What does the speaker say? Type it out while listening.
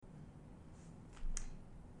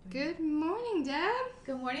Good morning, Deb.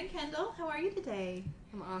 Good morning, Kendall. How are you today?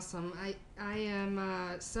 I'm awesome. I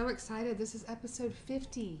am so excited. This is episode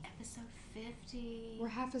 50. Episode 50. We're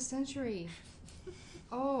half a century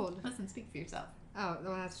old. Listen, speak for yourself. Oh,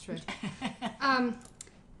 well, that's true.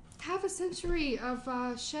 Half a century of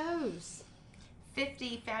shows.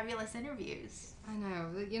 50 fabulous interviews. I know.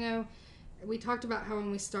 You know, we talked about how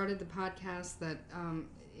when we started the podcast that,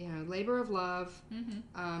 labor of love,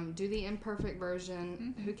 do the imperfect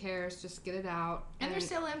version. Who cares? Just get it out. And they're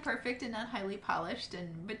still imperfect and not highly polished,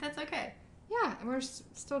 but that's okay. Yeah, and we're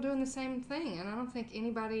still doing the same thing, and I don't think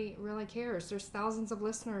anybody really cares. There's thousands of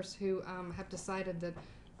listeners who have decided that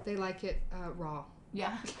they like it raw.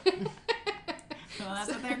 Yeah. Well, that's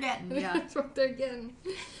what they're getting. Yeah. That's what they're getting.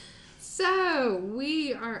 So,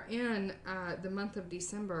 we are in the month of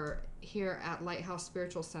December here at Lighthouse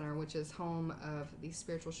Spiritual Center, which is home of the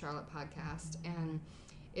Spiritual Charlotte podcast. And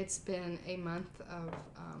it's been a month of,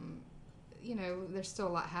 there's still a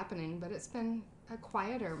lot happening, but it's been a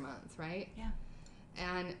quieter month, right? Yeah.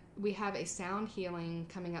 And we have a sound healing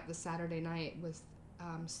coming up this Saturday night with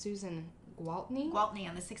Susan Gwaltney. Gwaltney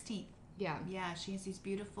on the 16th. Yeah. Yeah, she has these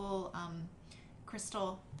beautiful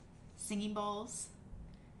crystal singing bowls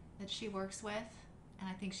that she works with, and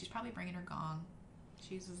I think she's probably bringing her gong.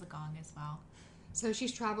 She uses the gong as well. So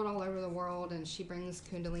she's traveled all over the world, and she brings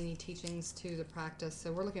Kundalini teachings to the practice.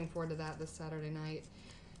 So we're looking forward to that this Saturday night.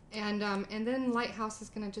 And then Lighthouse is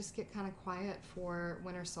going to just get kind of quiet for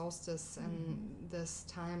winter solstice and this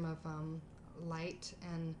time of light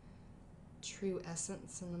and true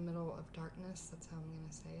essence in the middle of darkness. That's how I'm going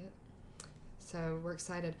to say it. So we're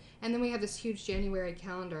excited. And then we have this huge January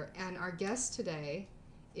calendar, and our guest today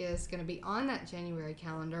is going to be on that January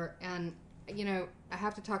calendar. And, I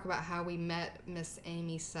have to talk about how we met Miss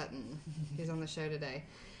Amy Sutton, who's on the show today.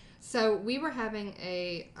 So we were having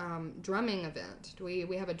a drumming event.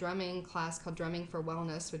 We have a drumming class called Drumming for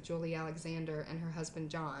Wellness with Julie Alexander and her husband,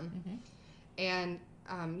 John. And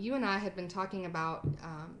you and I had been talking about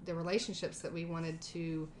the relationships that we wanted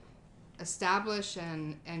to establish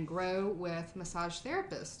and grow with massage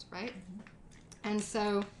therapists, right? And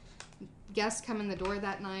so guests come in the door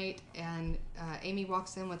that night, and Amy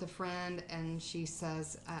walks in with a friend, and she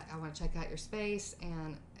says, I want to check out your space.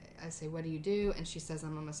 And I say, what do you do? And she says,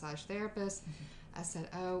 I'm a massage therapist. I said,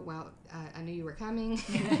 oh, well, I knew you were coming.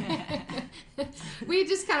 We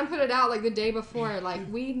just kind of put it out like the day before, like,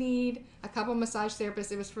 we need a couple massage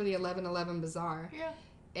therapists. It was for the 11/11 Bazaar. Yeah.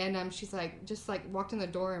 And she's like, just like walked in the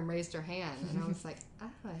door and raised her hand. And I was like, oh,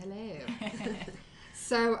 hello.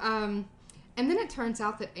 So, and then it turns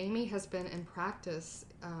out that Amy has been in practice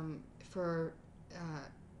for,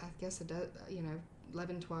 I guess,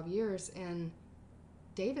 11, 12 years in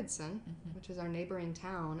Davidson, which is our neighboring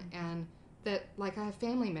town, and that, like, I have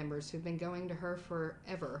family members who've been going to her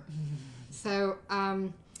forever. So,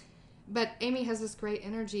 but Amy has this great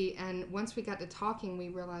energy, and once we got to talking, we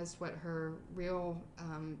realized what her real,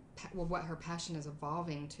 what her passion is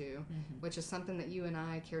evolving to, which is something that you and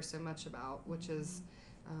I care so much about, which is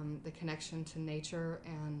the connection to nature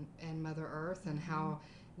and Mother Earth, and how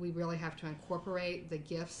we really have to incorporate the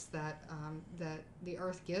gifts that that the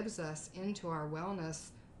Earth gives us into our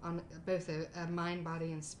wellness on both a mind,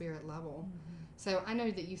 body, and spirit level. So I know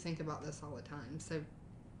that you think about this all the time. So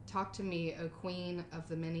talk to me, O Queen of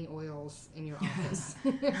the many oils in your office.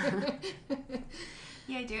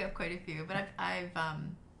 Yeah, I do have quite a few, but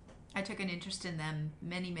I took an interest in them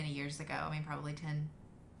many years ago. I mean, probably 10,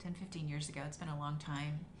 15 years ago. It's been a long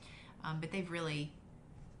time. But they've really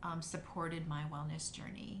supported my wellness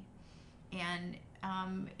journey. And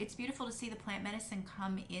it's beautiful to see the plant medicine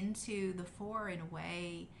come into the fore in a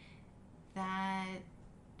way that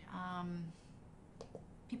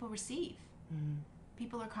people receive.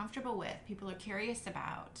 People are comfortable with, people are curious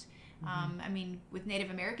about. I mean, with Native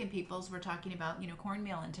American peoples, we're talking about,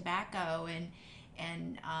 cornmeal and tobacco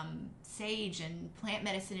and sage and plant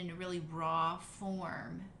medicine in a really raw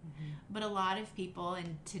form. But a lot of people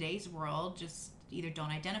in today's world just either don't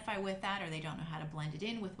identify with that, or they don't know how to blend it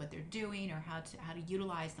in with what they're doing, or how to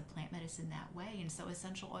utilize the plant medicine that way. And so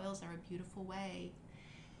essential oils are a beautiful way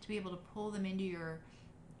to be able to pull them into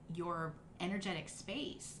your energetic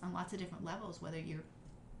space on lots of different levels, whether you're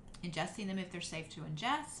ingesting them if they're safe to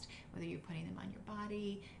ingest, whether you're putting them on your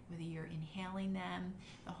body, whether you're inhaling them.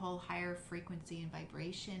 The whole higher frequency and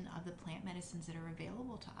vibration of the plant medicines that are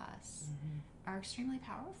available to us are extremely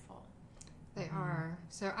powerful. They are.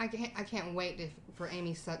 So I can't wait for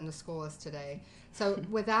Amy Sutton to school us today. So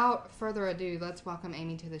without further ado, let's welcome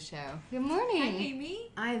Amy to the show. Good morning. Hi,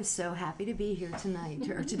 Amy. I am so happy to be here tonight,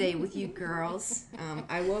 or today with you girls.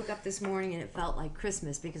 I woke up this morning and it felt like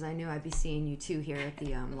Christmas because I knew I'd be seeing you two here at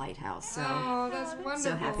the lighthouse. So, that's wonderful.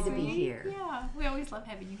 so happy to be here. Yeah, we always love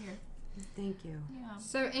having you here. Thank you. Yeah.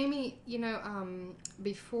 So Amy,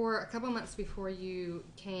 before a couple months before you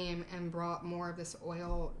came and brought more of this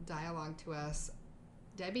oil dialogue to us,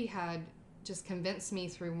 Debbie had just convinced me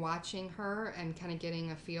through watching her and kind of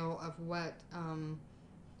getting a feel of what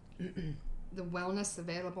the wellness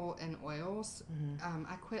available in oils.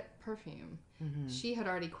 I quit perfume. She had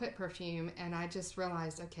already quit perfume, and I just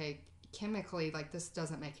realized, okay, chemically, like, this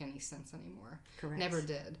doesn't make any sense anymore. Correct. Never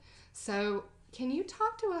did. So can you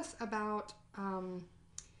talk to us about,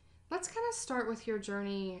 let's kind of start with your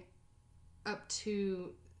journey up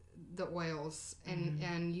to the oils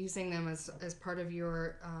and using them as part of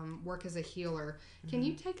your work as a healer. Can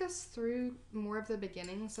you take us through more of the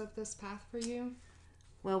beginnings of this path for you?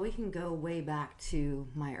 Well, we can go way back to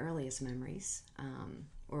my earliest memories,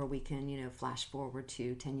 or we can, flash forward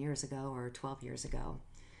to 10 years ago or 12 years ago.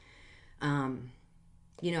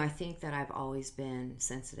 I think that I've always been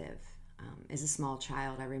sensitive. As a small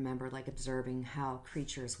child, I remember observing how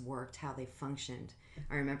creatures worked, how they functioned.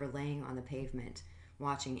 I remember laying on the pavement,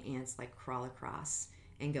 watching ants crawl across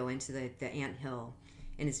and go into the ant hill.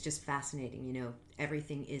 And it's just fascinating,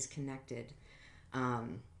 everything is connected.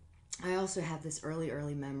 I also have this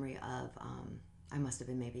early memory of, I must have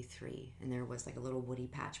been maybe 3, and there was a little woody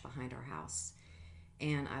patch behind our house.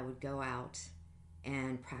 And I would go out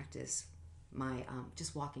and practice my,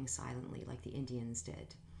 just walking silently like the Indians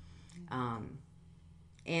did. And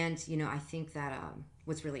I think that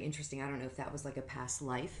what's really interesting, I don't know if that was a past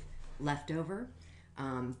life leftover,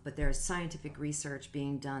 but there's scientific research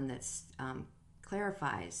being done that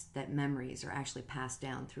clarifies that memories are actually passed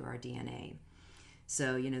down through our DNA.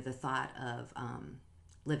 So, the thought of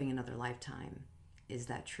living another lifetime, is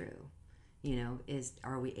that true?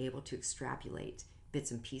 Are we able to extrapolate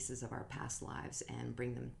bits and pieces of our past lives and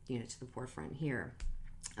bring them, to the forefront here?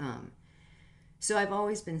 So I've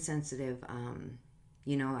always been sensitive.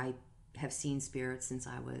 I have seen spirits since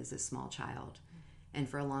I was a small child. And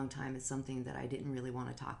for a long time, it's something that I didn't really want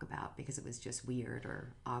to talk about because it was just weird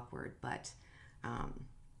or awkward. But,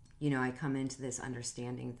 I come into this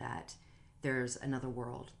understanding that there's another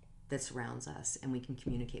world that surrounds us and we can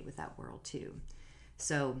communicate with that world too.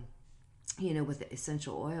 So, with the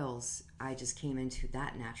essential oils, I just came into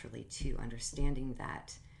that naturally too, understanding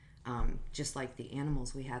that just like the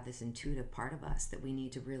animals, we have this intuitive part of us that we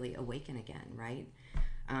need to really awaken again, right?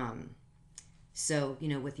 So,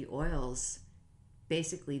 with the oils,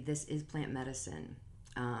 basically this is plant medicine.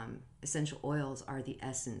 Essential oils are the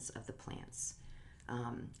essence of the plants.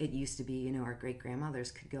 It used to be, our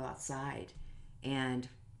great-grandmothers could go outside and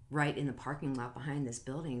right in the parking lot behind this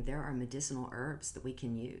building, there are medicinal herbs that we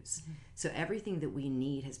can use. So everything that we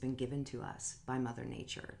need has been given to us by Mother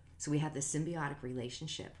Nature. So we have this symbiotic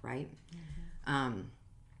relationship, right?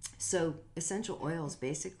 So essential oils,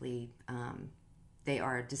 basically, they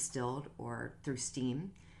are distilled or through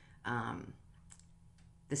steam.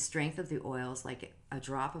 The strength of the oils, like a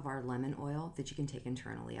drop of our lemon oil that you can take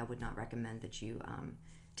internally. I would not recommend that you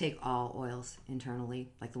take all oils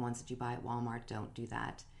internally, like the ones that you buy at Walmart. Don't do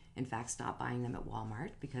that. In fact, stop buying them at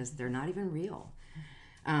Walmart because they're not even real.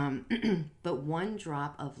 But one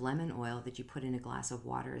drop of lemon oil that you put in a glass of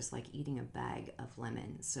water is like eating a bag of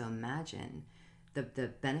lemons. So imagine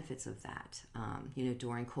the benefits of that.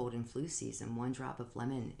 During cold and flu season, one drop of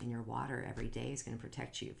lemon in your water every day is going to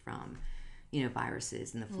protect you from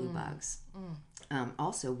viruses and the flu bugs.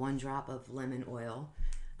 Also, one drop of lemon oil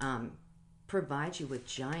provides you with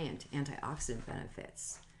giant antioxidant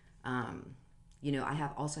benefits. I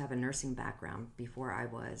also have a nursing background. Before I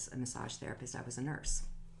was a massage therapist, I was a nurse.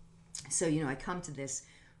 So, I come to this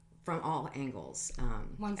from all angles.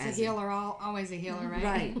 Once a healer, always a healer,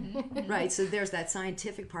 right? Right, right. So there's that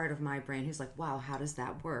scientific part of my brain who's like, wow, how does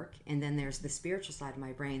that work? And then there's the spiritual side of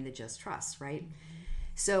my brain that just trusts, right?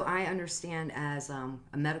 So I understand as a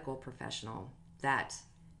medical professional that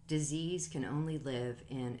disease can only live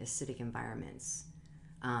in acidic environments.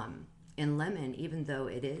 And lemon, even though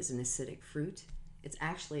it is an acidic fruit, it's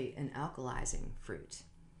actually an alkalizing fruit.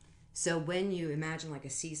 So when you imagine like a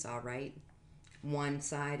seesaw, right? One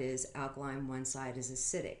side is alkaline, one side is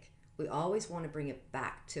acidic. We always want to bring it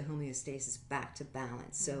back to homeostasis, back to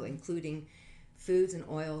balance. So including foods and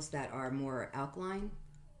oils that are more alkaline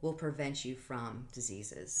will prevent you from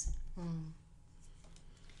diseases.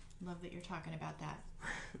 Love that you're talking about that.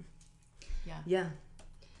 Yeah. Yeah.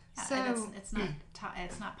 Yeah, So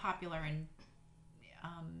it's not popular in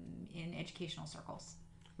educational circles.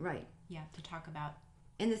 Right. Yeah, to talk about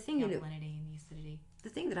And the thing, the alkalinity and the acidity. The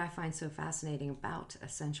thing that I find so fascinating about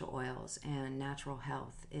essential oils and natural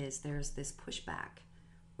health is there's this pushback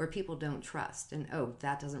where people don't trust and, oh,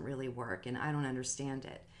 that doesn't really work and I don't understand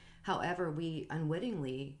it. However, we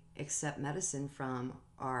unwittingly accept medicine from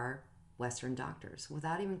our Western doctors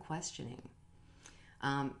without even questioning.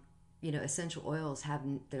 Essential oils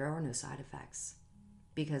there are no side effects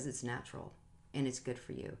because it's natural and it's good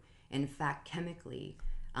for you. And in fact, chemically,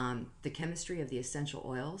 the chemistry of the essential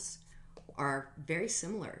oils are very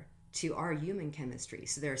similar to our human chemistry.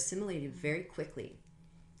 So they're assimilated very quickly.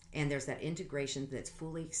 And there's that integration that's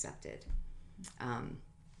fully accepted. I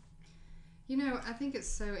think it's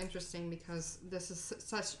so interesting because this is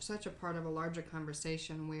such a part of a larger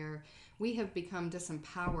conversation where we have become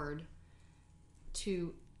disempowered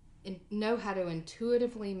to know how to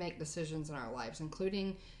intuitively make decisions in our lives,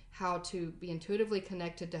 including how to be intuitively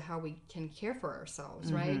connected to how we can care for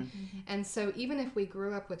ourselves, right? Mm-hmm. And so even if we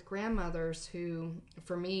grew up with grandmothers who,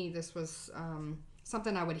 for me, this was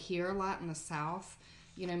something I would hear a lot in the South.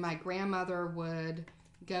 My grandmother would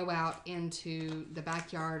go out into the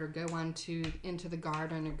backyard or go into the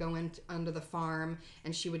garden or go under the farm,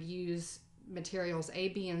 and she would use materials A,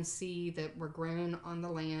 B, and C that were grown on the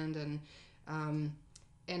land,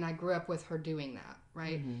 and I grew up with her doing that,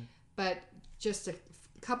 right? Mm-hmm. But just a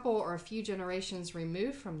couple or a few generations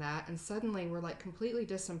removed from that, and suddenly we're like completely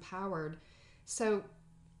disempowered. So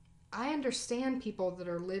I understand people that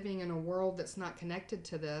are living in a world that's not connected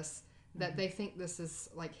to this, that they think this is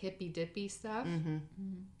like hippy dippy stuff. Mm-hmm.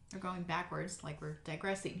 Mm-hmm. We're going backwards, like we're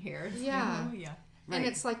digressing here. Yeah. Yeah. Right. And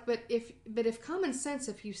it's like, but if common sense,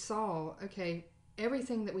 if you saw, okay,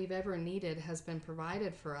 everything that we've ever needed has been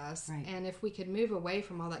provided for us, right. And if we could move away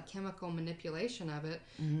from all that chemical manipulation of it,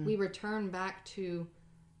 we return back to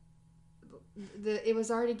it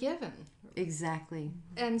was already given. Exactly.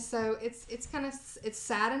 And so it's kind of, it's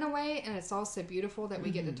sad in a way, and it's also beautiful that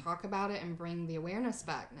we get to talk about it and bring the awareness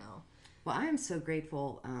back now. Well, I am so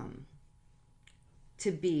grateful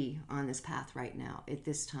to be on this path right now at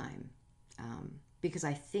this time, because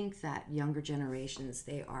I think that younger generations,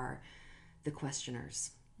 they are the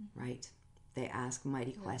questioners, right? They ask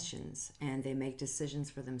mighty questions and they make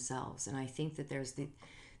decisions for themselves. And I think that there's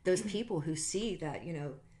those people who see that,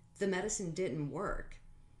 the medicine didn't work.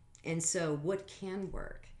 And so what can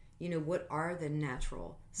work? What are the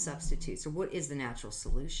natural substitutes, or what is the natural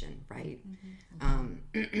solution, right?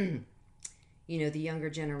 Mm-hmm. The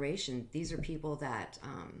younger generation, these are people that,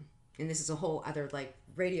 and this is a whole other like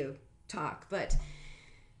radio talk, but,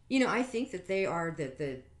 I think that they are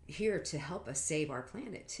the here to help us save our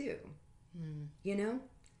planet too, and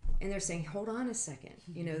they're saying, hold on a second,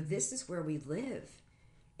 this is where we live,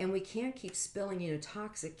 and we can't keep spilling,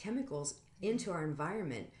 toxic chemicals into our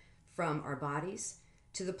environment from our bodies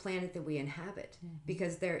to the planet that we inhabit,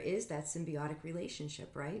 because there is that symbiotic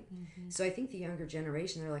relationship, right? So I think the younger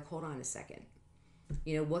generation, they're like, hold on a second.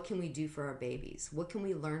 What can we do for our babies? What can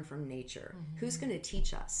we learn from nature? Who's going to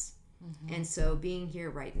teach us? And so being here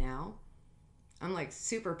right now, I'm like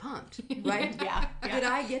super pumped, right? Yeah. That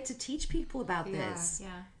I get to teach people about this.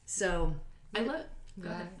 Yeah. So I love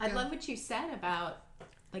what you said about,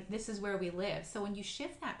 like, this is where we live. So when you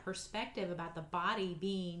shift that perspective about the body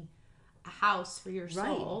being a house for your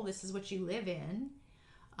soul, right. This is what you live in.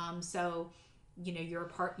 So,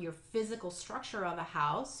 your physical structure of a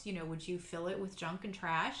house, would you fill it with junk and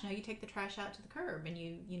trash? No, you take the trash out to the curb and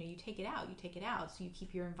you take it out. So you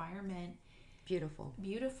keep your environment beautiful.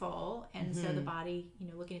 And so the body,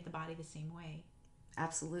 looking at the body the same way.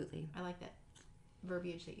 Absolutely. I like that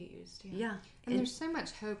verbiage that you used. Yeah. And there's so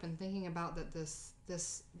much hope in thinking about that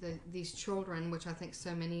these children, which I think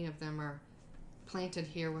so many of them are planted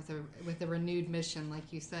here with a renewed mission,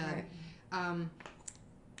 like you said. Right.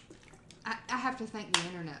 I have to thank the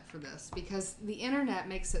internet for this, because the internet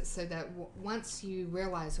makes it so that once you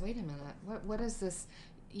realize, wait a minute, what is this?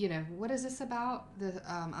 What is this about?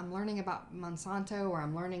 I'm learning about Monsanto, or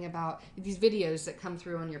I'm learning about these videos that come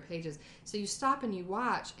through on your pages. So you stop and you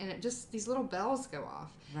watch, and it just, these little bells go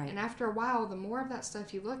off. Right. And after a while, the more of that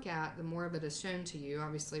stuff you look at, the more of it is shown to you.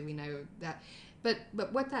 Obviously, we know that. But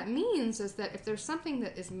what that means is that if there's something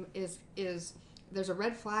that is there's a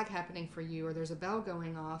red flag happening for you, or there's a bell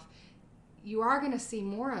going off, you are going to see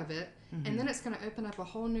more of it, and then it's going to open up a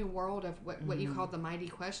whole new world of what you call the mighty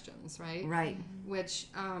questions, right? Right. Which,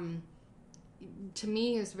 to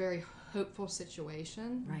me, is a very hopeful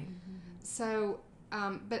situation. Right. So,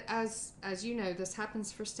 but as you know, this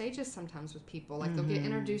happens for stages sometimes with people. Like, they'll get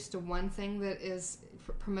introduced to one thing that is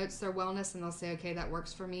promotes their wellness, and they'll say, okay, that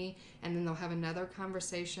works for me, and then they'll have another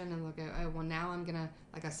conversation, and they'll go, oh, well, now I'm gonna,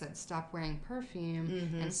 like I said, stop wearing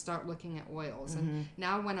perfume and start looking at oils. And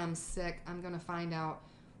now when I'm sick, I'm gonna find out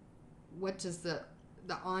what does the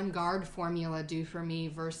On Guard formula do for me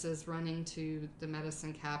versus running to the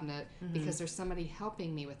medicine cabinet, because there's somebody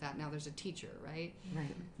helping me with that. Now there's a teacher, right?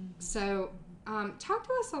 Right. So talk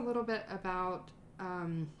to us a little bit about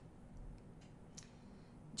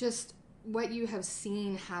just what you have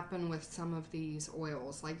seen happen with some of these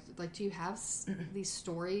oils. Like do you have these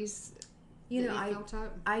stories You know, that you built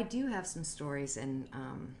up? I do have some stories, and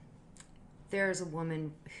there's a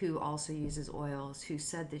woman who also uses oils who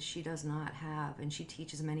said that she does not have, and she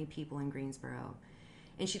teaches many people in Greensboro,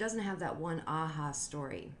 and she doesn't have that one aha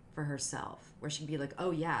story for herself where she'd be like,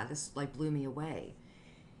 oh yeah, this like blew me away.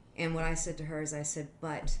 And what I said to her is, I said,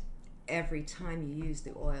 but every time you use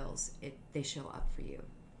the oils, they show up for you.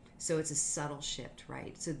 So it's a subtle shift,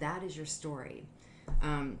 right? So that is your story.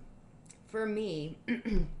 For me,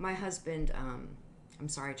 my husband, I'm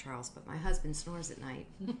sorry, Charles, but my husband snores at night.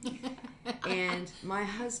 And my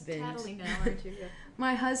husband, Tattling now, aren't you?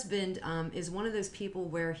 my husband is one of those people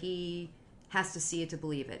where he has to see it to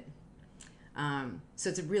believe it. So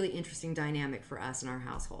it's a really interesting dynamic for us in our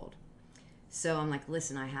household. So I'm like,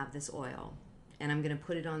 listen, I have this oil, and I'm going to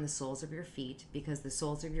put it on the soles of your feet, because the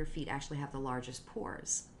soles of your feet actually have the largest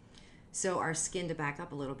pores. So our skin, to back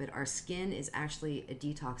up a little bit, our skin is actually a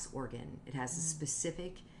detox organ. It has a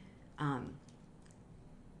specific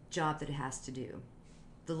job that it has to do.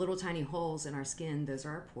 The little tiny holes in our skin, those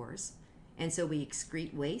are our pores. And so we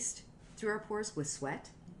excrete waste through our pores with sweat.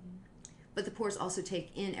 But the pores also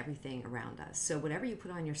take in everything around us. So whatever you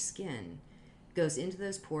put on your skin goes into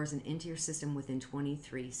those pores and into your system within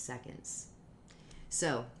 23 seconds.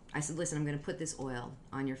 So I said, listen, I'm going to put this oil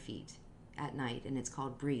on your feet at night, and it's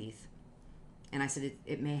called Breathe. And I said,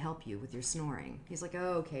 it may help you with your snoring. He's like,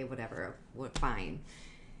 oh, okay, whatever, fine.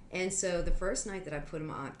 And so the first night that I put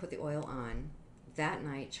the oil on, that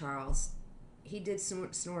night, Charles, he did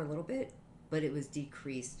snore a little bit, but it was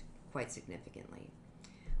decreased quite significantly.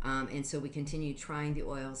 And so we continued trying the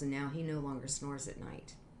oils, and now he no longer snores at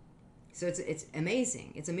night. So it's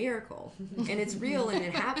amazing. It's a miracle, and it's real, and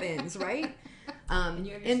it happens, right? And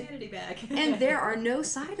you have your sanity back. And there are no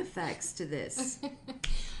side effects to this.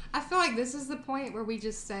 I feel like this is the point where we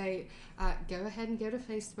just say, go ahead and go to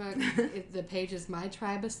Facebook. The page is My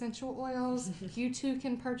Tribe Essential Oils. You too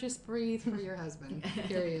can purchase Breathe for your husband,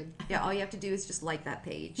 period. Yeah, all you have to do is just like that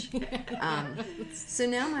page. So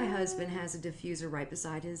now my husband has a diffuser right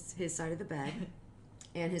beside his side of the bed,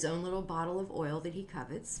 and his own little bottle of oil that he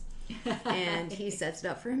covets. And he sets it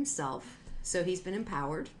up for himself. So he's been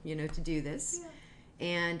empowered, to do this. Yeah.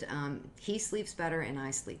 And he sleeps better, and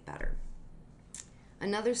I sleep better.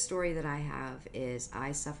 Another story that I have is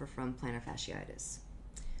I suffer from plantar fasciitis.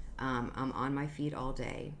 I'm on my feet all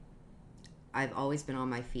day. I've always been on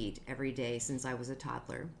my feet every day since I was a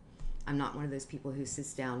toddler. I'm not one of those people who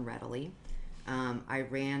sits down readily. I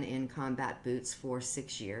ran in combat boots for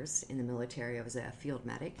 6 years in the military. I was a field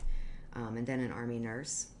medic, and then an Army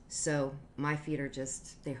nurse. So my feet are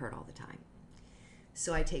they hurt all the time.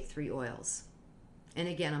 So I take 3 oils. And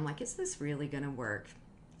again, I'm like, is this really going to work?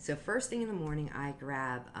 So first thing in the morning, I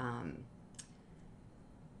grab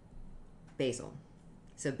basil.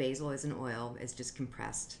 So basil is an oil. It's just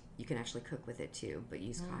compressed. You can actually cook with it too, but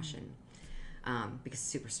use caution because it's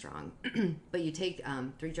super strong. But you take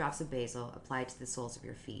 3 drops of basil, apply it to the soles of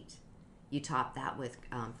your feet. You top that with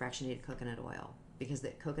fractionated coconut oil, because the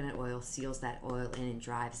coconut oil seals that oil in and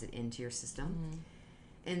drives it into your system.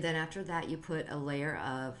 And then after that, you put a layer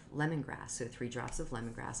of lemongrass, so 3 drops of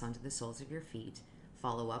lemongrass onto the soles of your feet.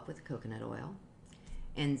 Follow up with coconut oil.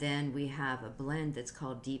 And then we have a blend that's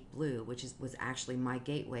called Deep Blue, which was actually my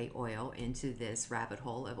gateway oil into this rabbit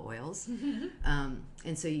hole of oils.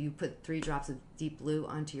 And so you put 3 drops of Deep Blue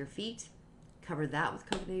onto your feet, cover that with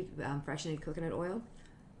fractionated coconut oil,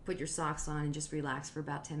 put your socks on, and just relax for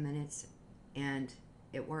about 10 minutes. And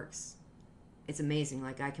it works. It's amazing.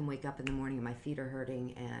 Like, I can wake up in the morning and my feet are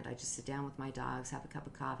hurting, and I just sit down with my dogs, have a cup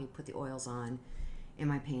of coffee, put the oils on, and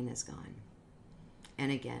my pain is gone.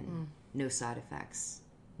 And again, no side effects,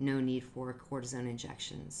 no need for cortisone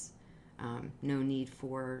injections, no need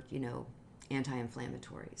for,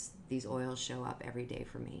 anti-inflammatories. These oils show up every day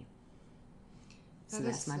for me. So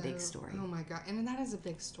that's my big story. Oh my God. And that is a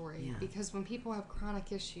big story, because when people have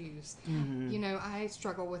chronic issues, I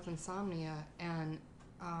struggle with insomnia, and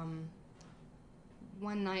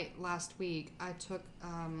one night last week I took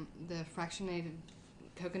the fractionated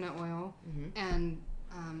coconut oil and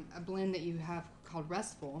a blend that you have called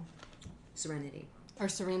Restful. Serenity. Or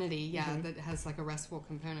Serenity, yeah, Mm-hmm. that has like a restful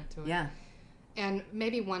component to it. Yeah. And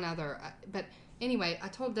maybe one other. But anyway, I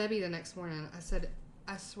told Debbie the next morning, I said,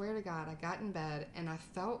 I swear to God, I got in bed and I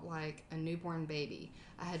felt like a newborn baby.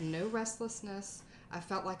 I had no restlessness. I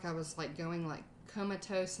felt like I was like going like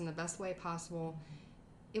comatose in the best way possible.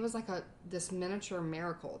 It was like this miniature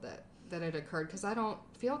miracle that had occurred, because I don't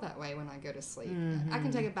feel that way when I go to sleep. I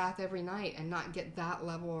can take a bath every night and not get that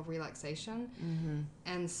level of relaxation.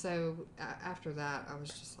 And so after that, I was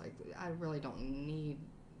just like, I really don't need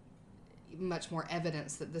much more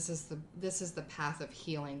evidence that this is the path of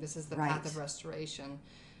healing. This is the path of restoration.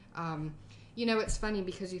 It's funny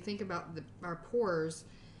because you think about our pores,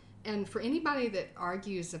 and for anybody that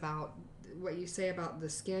argues about what you say about the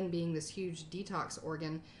skin being this huge detox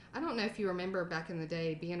organ, I don't know if you remember back in the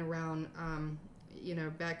day being around,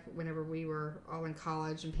 back whenever we were all in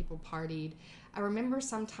college and people partied. I remember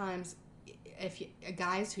sometimes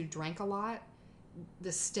guys who drank a lot,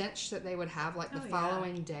 the stench that they would have like the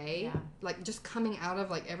following day, like just coming out of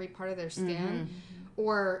like every part of their skin,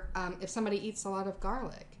 or if somebody eats a lot of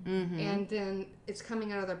garlic and then it's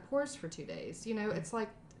coming out of their pores for 2 days. It's like,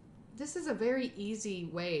 this is a very easy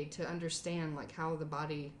way to understand like how the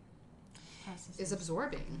body is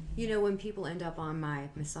absorbing. When people end up on my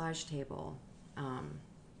massage table,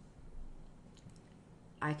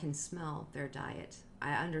 I can smell their diet.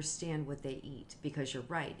 I understand what they eat, because you're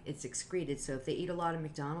right, it's excreted. So if they eat a lot of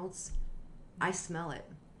McDonald's, I smell it.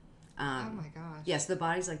 Oh my gosh. Yes, the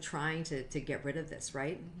body's like trying to get rid of this,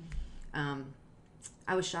 right?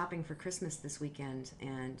 I was shopping for Christmas this weekend,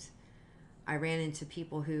 and I ran into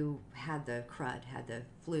people who had the crud, had the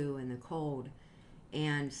flu and the cold,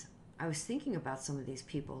 and I was thinking about some of these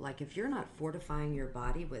people. Like, if you're not fortifying your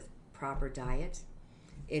body with proper diet,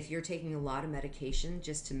 if you're taking a lot of medication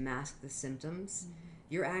just to mask the symptoms,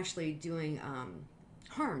 you're actually doing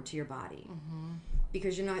harm to your body.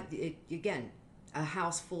 Because you're not, again, a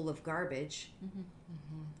house full of garbage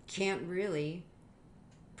can't really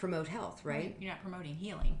promote health, right? You're not promoting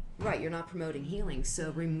healing. Right, you're not promoting healing.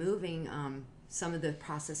 So removing some of the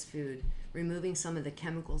processed food, removing some of the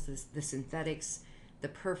chemicals, the synthetics, the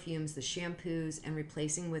perfumes, the shampoos, and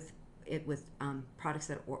replacing it with products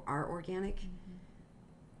that are organic,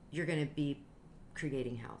 you're going to be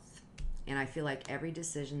creating health. And I feel like every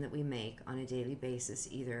decision that we make on a daily basis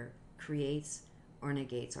either creates or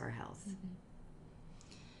negates our health.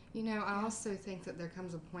 I also think that there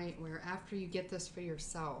comes a point where after you get this for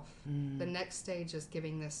yourself, the next stage is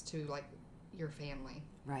giving this to like your family.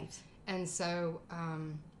 Right. And so,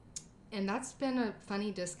 and that's been a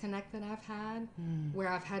funny disconnect that I've had, where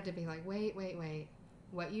I've had to be like, wait.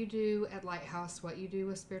 What you do at Lighthouse, what you do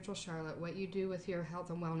with Spiritual Charlotte, what you do with your health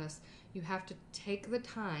and wellness, you have to take the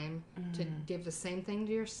time to give the same thing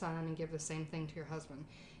to your son and give the same thing to your husband.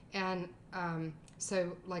 And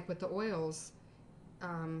so, like with the oils, I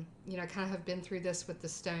kind of have been through this with the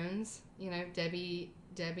stones. Debbie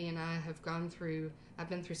and I have I've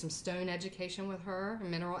been through some stone education with her,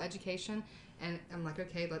 mineral education, and I'm like,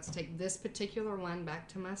 okay, let's take this particular one back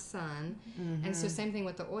to my son. And so same thing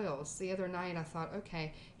with the oils. The other night I thought,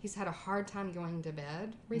 okay, he's had a hard time going to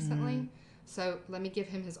bed recently, so let me give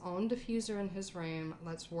him his own diffuser in his room.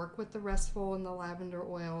 Let's work with the restful and the lavender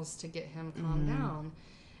oils to get him calmed down.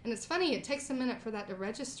 And it's funny, it takes a minute for that to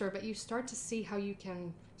register, but you start to see how you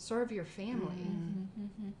can serve your family,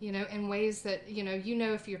 in ways that,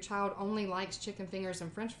 if your child only likes chicken fingers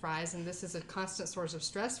and French fries, and this is a constant source of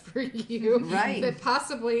stress for you, right? That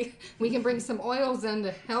possibly we can bring some oils in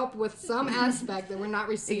to help with some aspect that we're not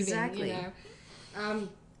receiving, Exactly.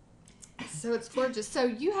 So it's gorgeous. So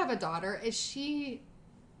you have a daughter. Is she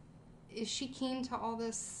keen to all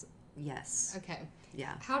this? Yes. Okay.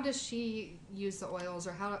 Yeah. How does she use the oils,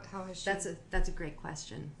 or how has she? That's a great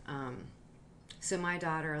question. So my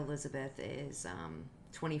daughter Elizabeth is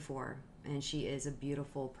 24, and she is a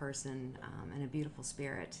beautiful person and a beautiful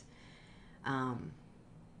spirit.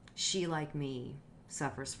 She, like me,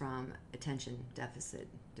 suffers from attention deficit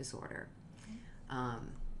disorder,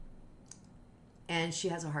 and she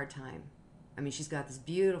has a hard time. I mean, she's got this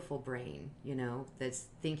beautiful brain, that's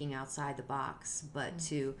thinking outside the box, but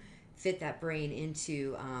to fit that brain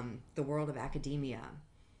into the world of academia,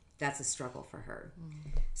 that's a struggle for her.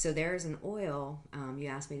 So there's an oil, you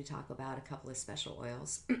asked me to talk about a couple of special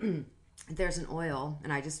oils. There's an oil,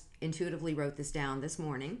 and I just intuitively wrote this down this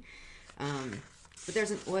morning, but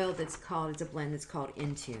there's an oil it's a blend that's called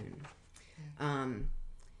In Tune.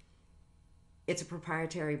 It's a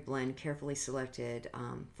proprietary blend carefully selected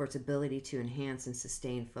for its ability to enhance and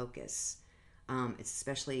sustain focus. It's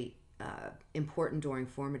especially important during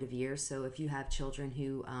formative years. So if you have children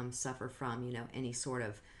who suffer from, any sort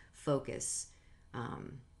of focus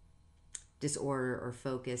disorder or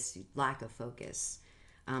focus, lack of focus,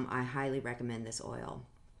 I highly recommend this oil.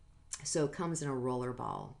 So it comes in a roller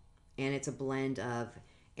ball, and it's a blend of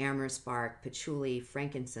amherst bark, patchouli,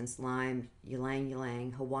 frankincense, lime, ylang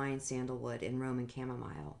ylang, Hawaiian sandalwood, and Roman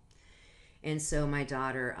chamomile. And so my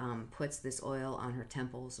daughter puts this oil on her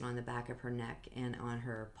temples and on the back of her neck and on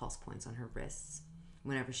her pulse points on her wrists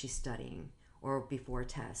whenever she's studying or before a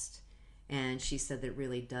test. And she said that it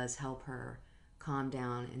really does help her calm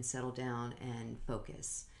down and settle down and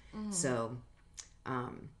focus. So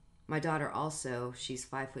my daughter also, she's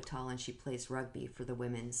 5 foot tall and she plays rugby for the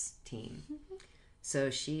women's team.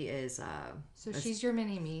 So she is. She's your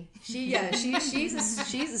mini me. She's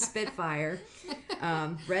a spitfire,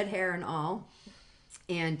 red hair and all,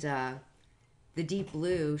 and the deep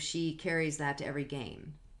blue. She carries that to every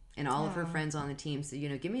game, and all of her friends on the team say,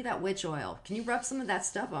 give me that witch oil. Can you rub some of that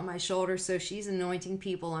stuff on my shoulder? So she's anointing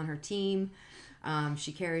people on her team.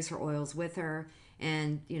 She carries her oils with her,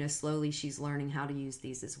 and slowly she's learning how to use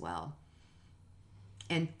these as well.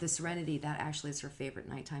 And the Serenity, that actually is her favorite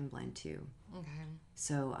nighttime blend too. Okay.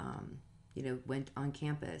 So, went on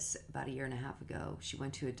campus about 1.5 years ago. She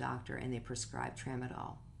went to a doctor and they prescribed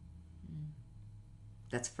tramadol.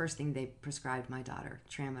 That's the first thing they prescribed my daughter,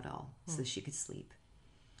 tramadol, so she could sleep.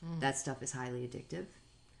 That stuff is highly addictive.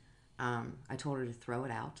 I told her to throw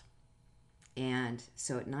it out. And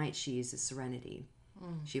so at night she uses Serenity.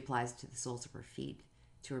 She applies it to the soles of her feet,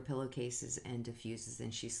 to her pillowcases, and diffuses,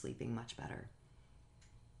 and she's sleeping much better.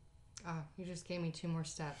 Oh, you just gave me 2 more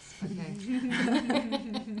steps. Okay.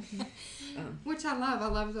 Which I love. I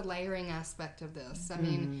love the layering aspect of this. I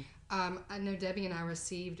mean, I know Debbie and I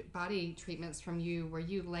received body treatments from you where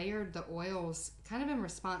you layered the oils kind of in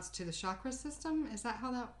response to the chakra system. Is that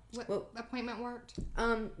how that appointment worked?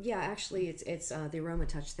 Yeah, actually, it's the aroma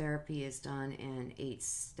touch therapy is done in 8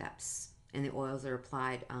 steps, and the oils are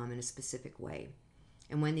applied in a specific way.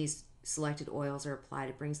 And when these selected oils are applied,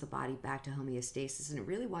 it brings the body back to homeostasis. And it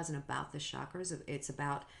really wasn't about the chakras. It's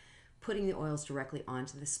about putting the oils directly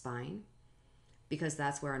onto the spine, because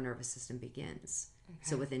that's where our nervous system begins. Okay.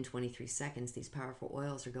 So within 23 seconds, these powerful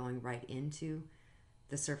oils are going right into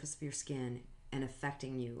the surface of your skin and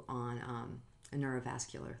affecting you on a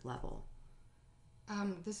neurovascular level.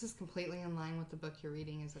 This is completely in line with the book you're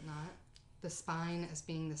reading, is it not? The spine as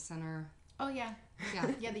being the center. Oh, yeah.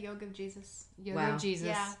 Yeah, the Yoga of Jesus. Yoga of Jesus.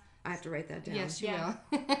 Yeah. I have to write that down. Yes, you will.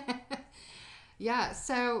 Yeah,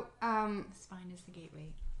 so... the spine is the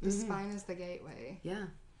gateway. The spine is the gateway. Yeah.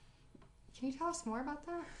 Can you tell us more about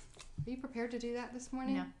that? Are you prepared to do that this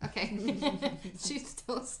morning? No. Okay. She's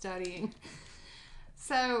still studying.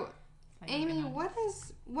 So, Amy, what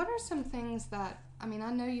are some things that... I mean,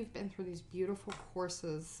 I know you've been through these beautiful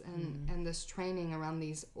courses and this training around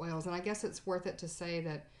these oils, and I guess it's worth it to say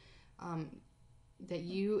that... that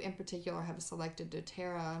you in particular have selected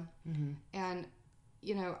doTERRA, and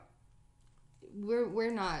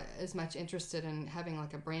we're not as much interested in having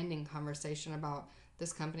like a branding conversation about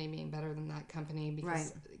this company being better than that company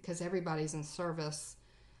because everybody's in service.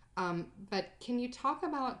 But can you talk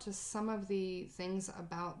about just some of the things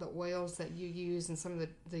about the oils that you use and some of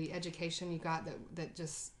the education you got that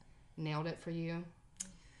just nailed it for you?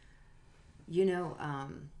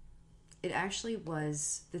 It actually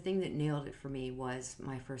was, the thing that nailed it for me was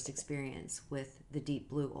my first experience with the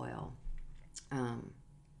deep blue oil.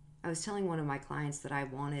 I was telling one of my clients that I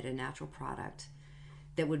wanted a natural product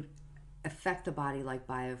that would affect the body like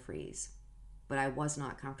biofreeze, but I was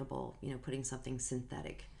not comfortable, putting something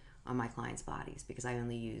synthetic on my clients' bodies because I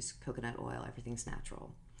only use coconut oil, everything's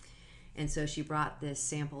natural. And so she brought this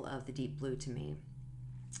sample of the deep blue to me.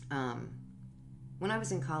 When I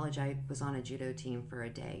was in college, I was on a judo team for a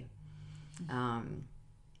day.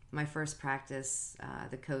 My first practice,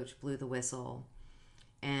 the coach blew the whistle,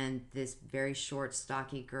 and this very short,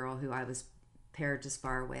 stocky girl who I was paired to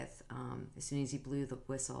spar with, as soon as he blew the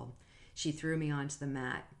whistle, she threw me onto the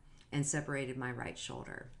mat and separated my right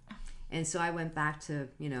shoulder. And so I went back to,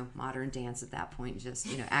 modern dance at that point, just,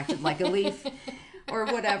 acted like a leaf or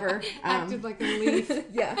whatever. Acted like a leaf.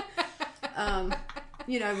 Yeah.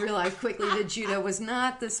 I realized quickly that judo was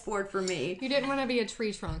not the sport for me. You didn't want to be a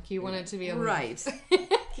tree trunk. You wanted to be a leaf. Right.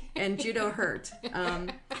 And judo hurt.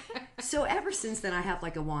 So ever since then, I have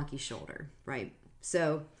like a wonky shoulder, right?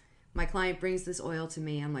 So my client brings this oil to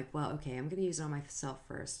me. I'm like, well, okay, I'm going to use it on myself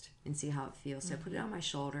first and see how it feels. So I put it on my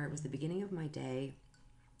shoulder. It was the beginning of my day.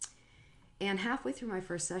 And halfway through my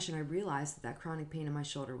first session, I realized that chronic pain in my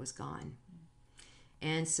shoulder was gone.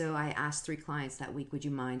 And so I asked 3 clients that week, would you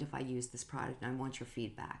mind if I use this product? And I want your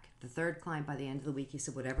feedback. The 3rd client, by the end of the week, he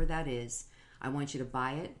said, whatever that is, I want you to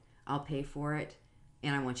buy it, I'll pay for it,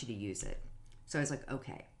 and I want you to use it. So I was like,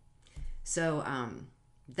 okay. So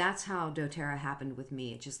that's how doTERRA happened with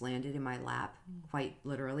me. It just landed in my lap, quite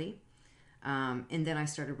literally. And then I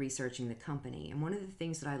started researching the company. And one of the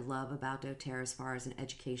things that I love about doTERRA as far as an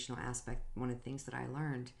educational aspect, one of the things that I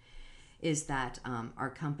learned is that our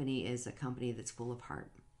company is a company that's full of heart.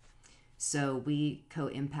 So we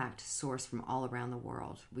co-impact source from all around the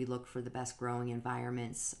world. We look for the best growing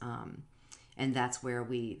environments, and that's where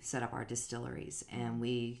we set up our distilleries. And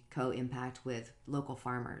we co-impact with local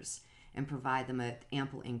farmers and provide them an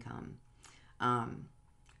ample income,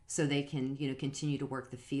 so they can, continue to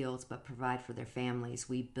work the fields but provide for their families.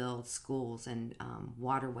 We build schools and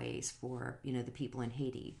waterways for the people in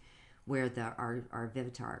Haiti, where our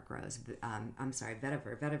vetiver grows.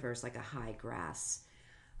 Vetiver. Vetiver is like a high grass.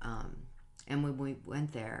 And when we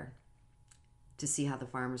went there to see how the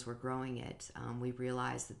farmers were growing it, we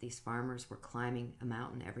realized that these farmers were climbing a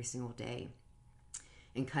mountain every single day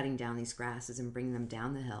and cutting down these grasses and bringing them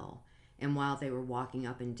down the hill. And while they were walking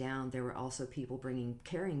up and down, there were also people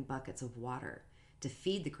carrying buckets of water to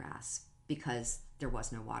feed the grass because there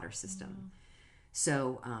was no water system.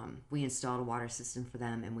 So we installed a water system for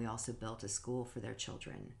them, and we also built a school for their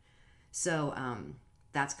children. So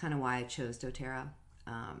that's kind of why I chose doTERRA.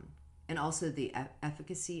 And also the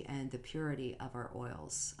efficacy and the purity of our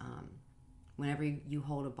oils. Whenever you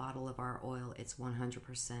hold a bottle of our oil, it's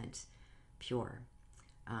 100% pure.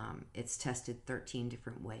 It's tested 13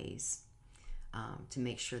 different ways to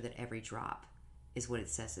make sure that every drop is what it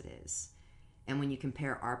says it is. And when you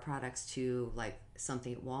compare our products to like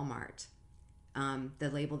something at Walmart, the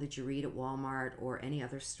label that you read at Walmart or any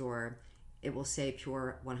other store, it will say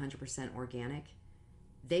pure 100% organic.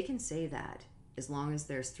 They can say that as long as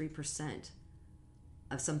there's 3%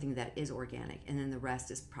 of something that is organic, and then the rest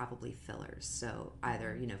is probably fillers. So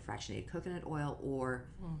either, fractionated coconut oil or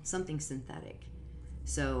something synthetic.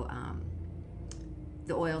 So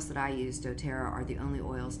the oils that I use, doTERRA, are the only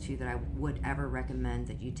oils too that I would ever recommend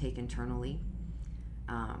that you take internally.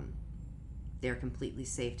 They're completely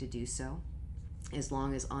safe to do so. As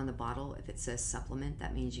long as on the bottle, if it says supplement,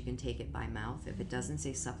 that means you can take it by mouth. If it doesn't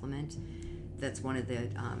say supplement, that's one of the,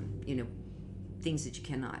 things that you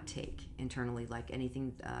cannot take internally, like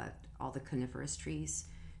anything, all the coniferous trees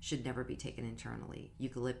should never be taken internally.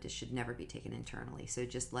 Eucalyptus should never be taken internally. So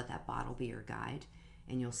just let that bottle be your guide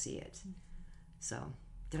and you'll see it. So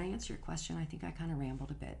did I answer your question? I think I kind of rambled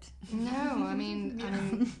a bit. No, I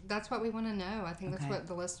mean, that's what we want to know. I think that's what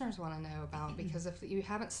the listeners want to know about, because if you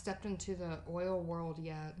haven't stepped into the oil world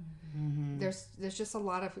yet, there's just a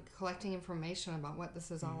lot of collecting information about what this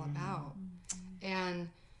is all about. And,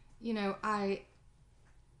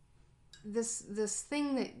 this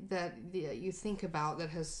thing that you think about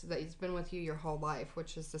that's been with you your whole life,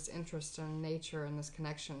 which is this interest in nature and this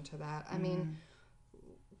connection to that. I mean,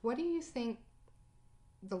 what do you think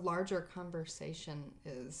the larger conversation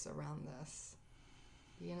is around this?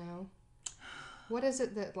 What is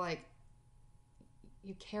it that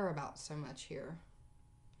you care about so much here?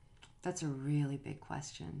 That's a really big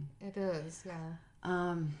question. It is, yeah.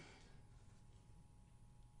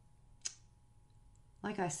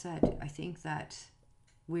 Like I said, I think that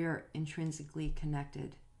we're intrinsically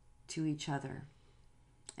connected to each other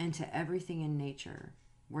and to everything in nature.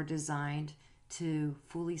 We're designed to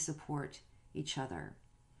fully support each other.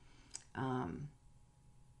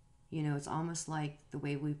 It's almost like the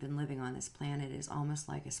way we've been living on this planet is almost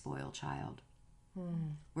like a spoiled child,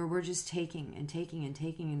 where we're just taking and taking and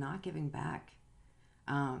taking and not giving back.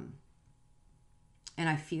 And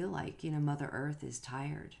I feel like, Mother Earth is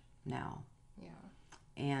tired now. Yeah.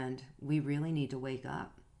 And we really need to wake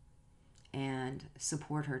up and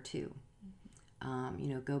support her too.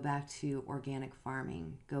 Go back to organic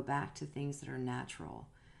farming, go back to things that are natural.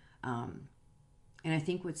 And I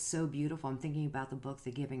think what's so beautiful, I'm thinking about the book,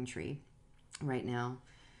 The Giving Tree, right now.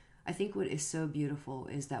 I think what is so beautiful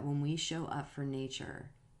is that when we show up for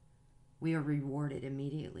nature, we are rewarded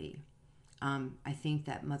immediately. I think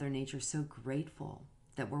that Mother Nature is so grateful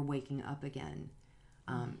that we're waking up again,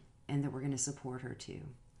 and that we're going to support her too.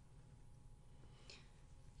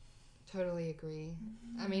 Totally agree.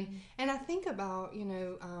 I mean, and I think about,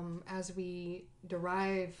 as we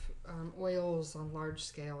derive oils on large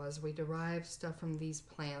scale, as we derive stuff from these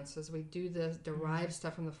plants, as we derive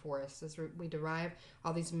stuff from the forest, as we derive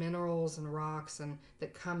all these minerals and rocks and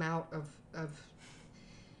that come out of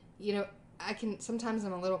sometimes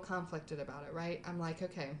I'm a little conflicted about it, right? I'm like,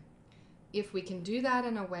 okay, if we can do that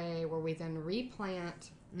in a way where we then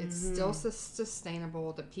replant, it's still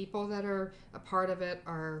sustainable, the people that are a part of it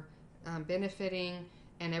are benefiting,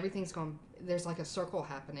 and everything's going, there's like a circle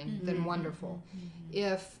happening, then wonderful.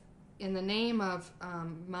 If in the name of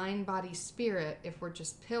mind, body, spirit, if we're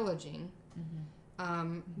just pillaging,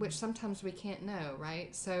 which sometimes we can't know,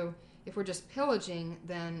 right? So if we're just pillaging,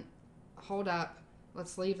 then hold up,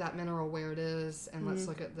 let's leave that mineral where it is, and let's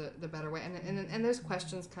look at the better way. And those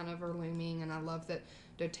questions kind of are looming, and I love that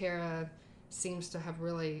doTERRA seems to have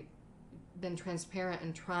really been transparent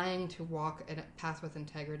and trying to walk a path with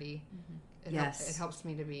integrity. It helps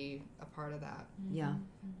me to be a part of that. Yeah.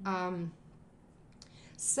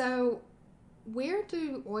 So where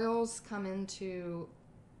do oils come into,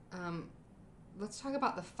 let's talk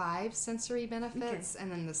about the 5 sensory benefits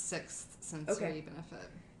and then the 6th sensory benefit.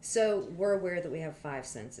 So we're aware that we have 5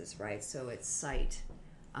 senses, right? So it's sight,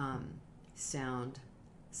 sound,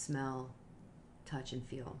 smell, touch, and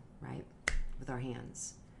feel, right? With our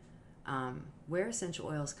hands. Where essential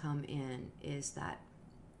oils come in is that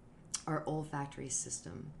our olfactory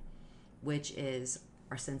system, which is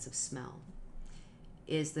our sense of smell,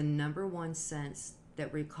 is the number one sense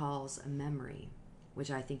that recalls a memory,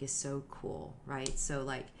 which I think is so cool, right? So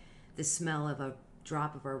like the smell of a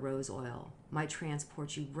drop of our rose oil might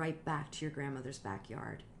transport you right back to your grandmother's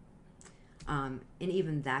backyard. And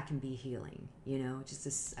even that can be healing, you know,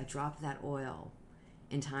 just a drop of that oil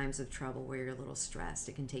in times of trouble where you're a little stressed,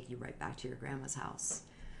 it can take you right back to your grandma's house.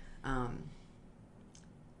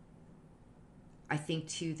 I think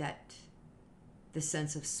too that the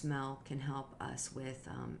sense of smell can help us with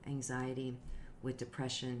anxiety, with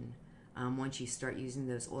depression. Once you start using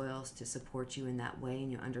those oils to support you in that way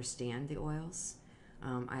and you understand the oils,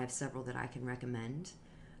 I have several that I can recommend.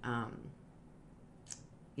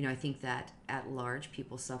 You know, I think that at large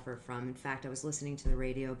people suffer from, in fact, I was listening to the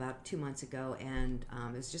radio about 2 months ago, and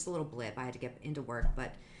it was just a little blip. I had to get into work,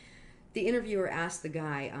 but the interviewer asked the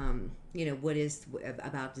guy, you know, what is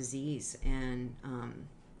about disease? And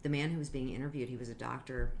the man who was being interviewed, he was a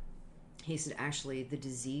doctor. He said, actually, the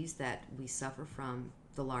disease that we suffer from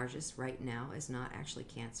the largest right now is not actually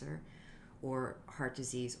cancer or heart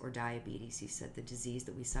disease or diabetes. He said the disease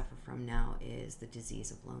that we suffer from now is the disease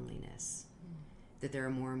of loneliness, that there are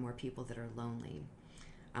more and more people that are lonely.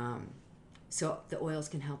 So the oils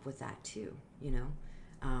can help with that too, you know.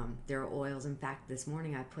 There are oils, in fact, this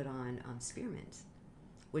morning I put on spearmint,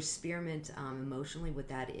 which spearmint, emotionally, what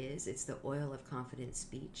that is, it's the oil of confident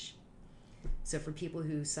speech. So for people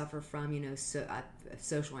who suffer from, you know,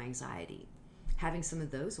 social anxiety, having some of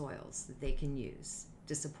those oils that they can use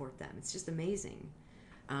to support them, it's just amazing.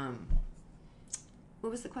 What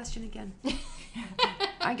was the question again?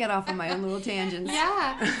 I get off on my own little tangents.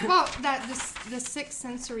 Yeah. Well, the 6th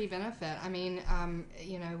sensory benefit. I mean,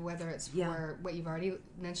 you know, whether it's for what you've already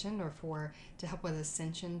mentioned or to help with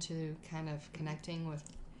ascension, to kind of connecting with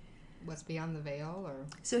what's beyond the veil, or.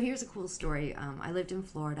 So here's a cool story. I lived in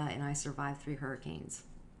Florida and I survived 3 hurricanes.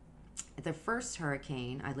 At the first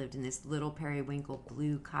hurricane, I lived in this little periwinkle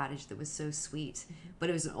blue cottage that was so sweet, but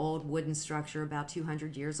it was an old wooden structure about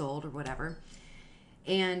 200 years old or whatever.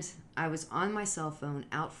 And I was on my cell phone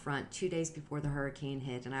out front 2 days before the hurricane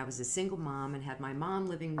hit, and I was a single mom and had my mom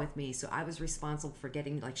living with me, so I was responsible for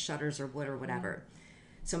getting like shutters or wood or whatever.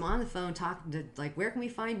 So I'm on the phone talking to, like, where can we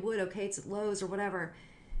find wood? Okay, it's at Lowe's or whatever.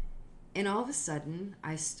 And all of a sudden,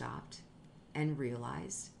 I stopped and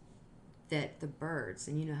realized that the birds,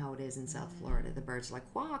 and you know how it is in South Florida, the birds are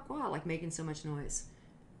like, quack, quack, like making so much noise.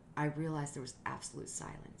 I realized there was absolute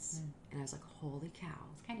silence. And I was like, holy cow.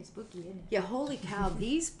 It's kind of spooky, isn't it? Yeah, holy cow.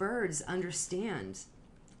 These birds understand,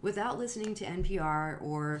 without listening to NPR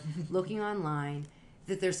or looking online,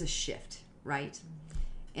 that there's a shift, right?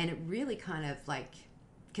 And it really kind of like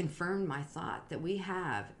confirmed my thought that we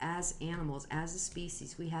have, as animals, as a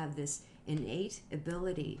species, we have this innate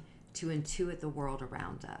ability to intuit the world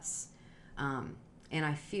around us. And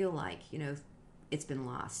I feel like, you know, it's been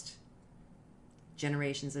lost.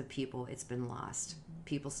 Generations of people, it's been lost.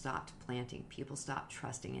 People stopped planting. People stopped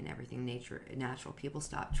trusting in everything natural. People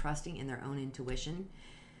stopped trusting in their own intuition,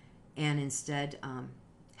 and instead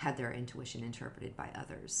had their intuition interpreted by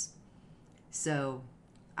others. So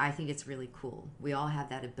I think it's really cool. We all have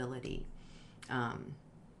that ability.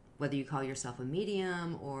 Whether you call yourself a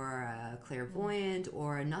medium or a clairvoyant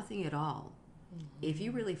or nothing at all, if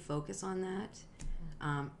you really focus on that,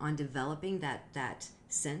 on developing that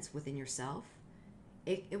sense within yourself,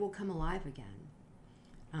 it will come alive again.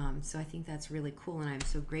 So I think that's really cool, and I'm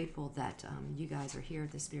so grateful that you guys are here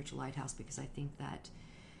at the Spiritual Lighthouse, because I think that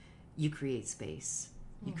you create space.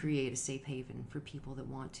 You create a safe haven for people that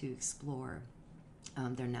want to explore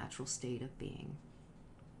their natural state of being.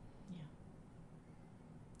 Yeah.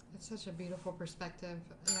 That's such a beautiful perspective.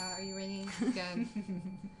 Yeah, are you ready?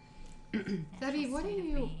 Good. Debbie, what do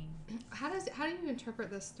you? How do you interpret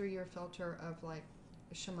this through your filter of like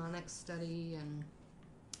shamanic study, and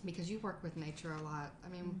because you work with nature a lot. I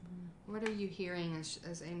mean, what are you hearing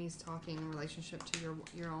as Amy's talking in relationship to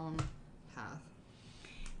your own path?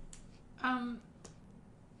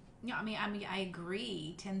 No, I mean, I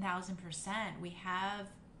agree 10,000%. We have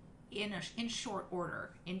in short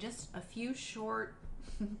order, in just a few short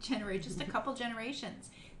generations, just a couple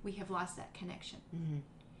generations, we have lost that connection.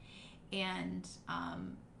 And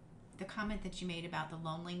the comment that you made about the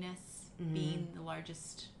loneliness being the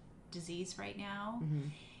largest disease right now,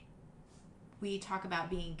 we talk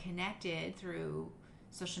about being connected through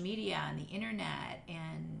social media and the internet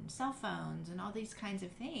and cell phones and all these kinds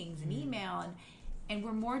of things and email, and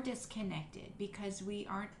we're more disconnected because we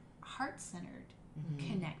aren't heart-centered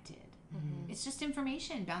connected. It's just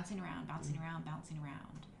information bouncing around.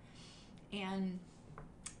 And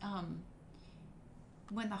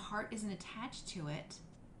when the heart isn't attached to it,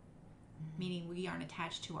 meaning we aren't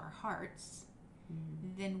attached to our hearts,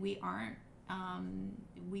 then we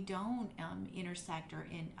don't intersect or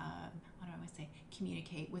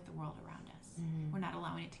communicate with the world around us. We're not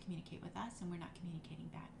allowing it to communicate with us, and we're not communicating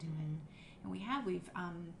back to it. And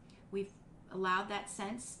we've allowed that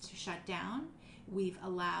sense to shut down. We've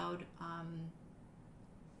allowed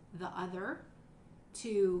the other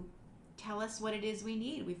to tell us what it is we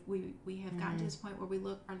need. We have gotten to this point where we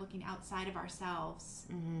are looking outside of ourselves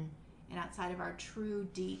and outside of our true,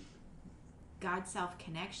 deep God self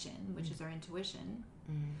connection, which is our intuition.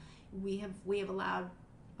 We have allowed,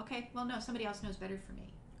 okay, well, no, somebody else knows better for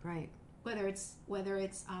me. Right. Whether it's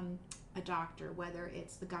a doctor, whether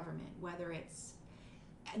it's the government, whether it's,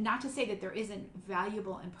 not to say that there isn't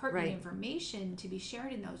valuable and pertinent information to be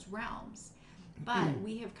shared in those realms, but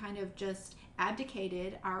we have kind of just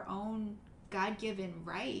abdicated our own God-given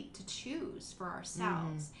right to choose for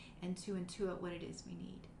ourselves and to intuit what it is we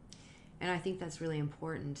need. And I think that's really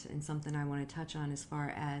important, and something I want to touch on as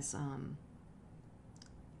far as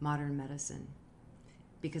modern medicine,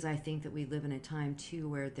 because I think that we live in a time too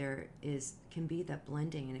where there can be that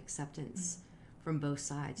blending and acceptance from both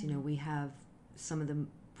sides. You know, we have some of the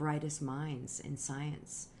brightest minds in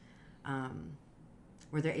science,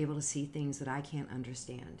 where they're able to see things that I can't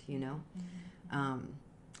understand. You know,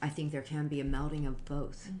 I think there can be a melding of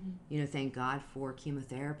both. You know, thank God for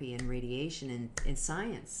chemotherapy and radiation and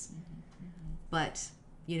science. But,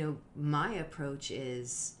 you know, my approach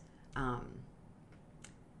is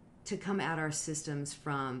to come at our systems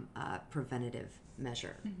from a preventative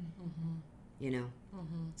measure. You know,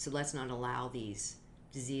 so let's not allow these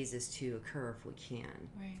diseases to occur if we can.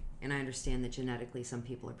 Right. And I understand that genetically some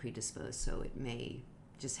people are predisposed, so it may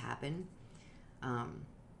just happen.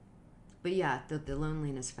 But yeah, the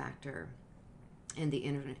loneliness factor and the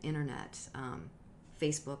internet,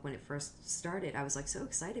 Facebook, when it first started, I was like so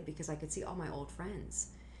excited because I could see all my old friends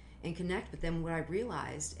and connect. But then what I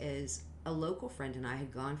realized is a local friend and I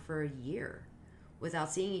had gone for a year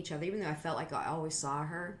without seeing each other, even though I felt like I always saw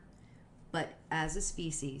her. But as a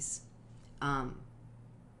species,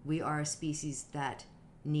 we are a species that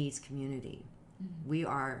needs community. We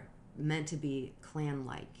are meant to be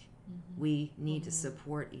clan-like. We need to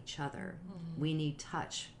support each other. We need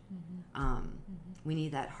touch. We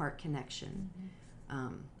need that heart connection.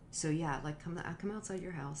 So yeah, like come outside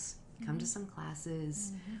your house, come to some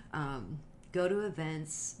classes, go to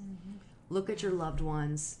events, look at your loved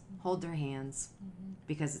ones, hold their hands,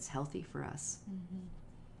 because it's healthy for us.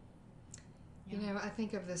 You know, I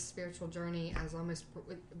think of this spiritual journey as almost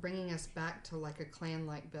bringing us back to like a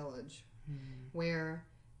clan-like village, where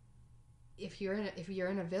if you're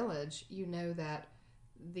in a village, you know that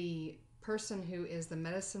the person who is the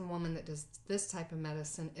medicine woman that does this type of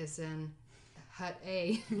medicine is in hut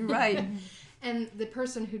A, right? And the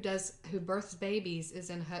person who births babies is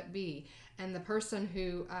in hut B, and the person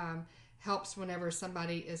who helps whenever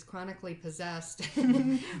somebody is chronically possessed,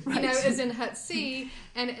 right, is in hut C,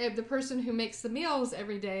 and the person who makes the meals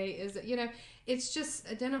every day is, it's just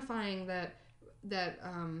identifying that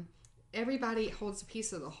everybody holds a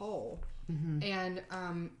piece of the whole, and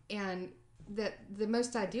that the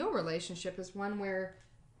most ideal relationship is one where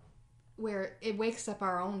it wakes up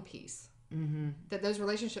our own peace. That those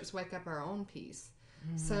relationships wake up our own peace.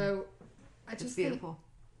 So I just beautiful.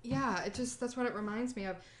 That's what it reminds me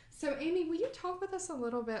of. So Amy, will you talk with us a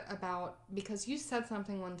little bit about, because you said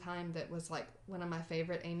something one time that was like one of my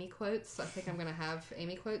favorite Amy quotes. I think I'm going to have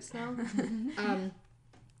Amy quotes now.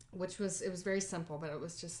 It was very simple, but it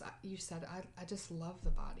was just, you said, I just love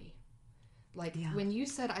the body. Like when you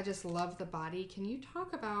said, I just love the body, can you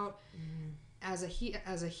talk about, as a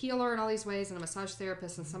healer in all these ways, and a massage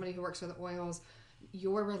therapist and somebody who works with oils,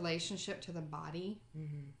 your relationship to the body?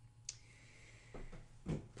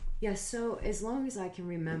 Yeah, so as long as I can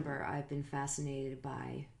remember, I've been fascinated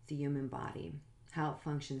by the human body, how it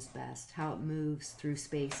functions best, how it moves through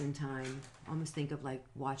space and time. I almost think of like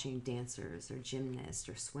watching dancers or gymnasts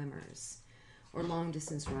or swimmers or long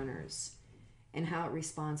distance runners, and how it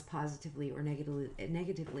responds positively or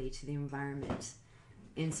negatively to the environment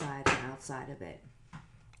inside and outside of it.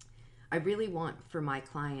 I really want for my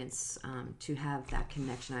clients to have that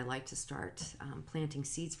connection. I like to start planting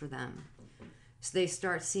seeds for them, so they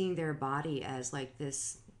start seeing their body as like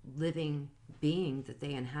this living being that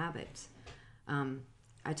they inhabit.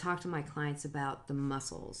 I talk to my clients about the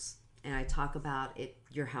muscles, and I talk about it,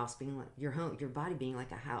 your house being like your home, your body being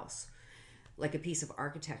like a house, like a piece of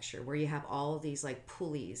architecture where you have all of these like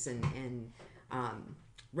pulleys and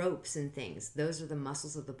ropes and things. Those are the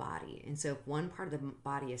muscles of the body. And so if one part of the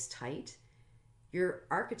body is tight, your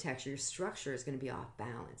architecture, your structure is going to be off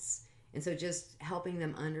balance. And so just helping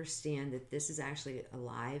them understand that this is actually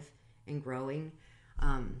alive and growing.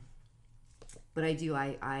 But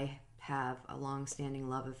I have a long-standing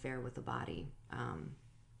love affair with the body.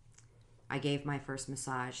 I gave my first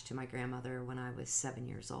massage to my grandmother when I was 7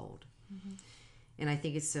 years old. Mm-hmm. And I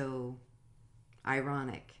think it's so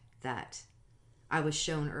ironic that I was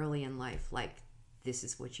shown early in life, like, this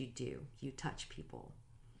is what you do. You touch people.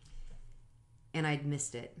 And I'd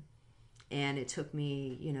missed it. And it took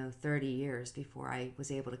me, 30 years before I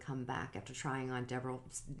was able to come back after trying on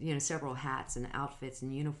several hats and outfits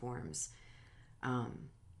and uniforms,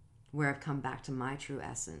 where I've come back to my true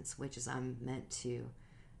essence, which is I'm meant to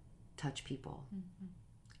touch people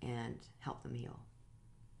and help them heal.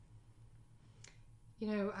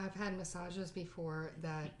 I've had massages before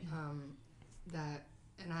that,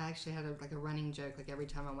 and I actually had a running joke. Like every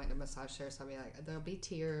time I went to massage chairs, I'd be like, "There'll be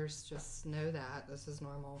tears. Just know that this is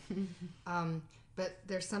normal." But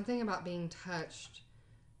there's something about being touched,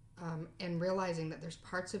 and realizing that there's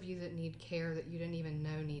parts of you that need care that you didn't even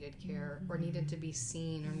know needed care, or needed to be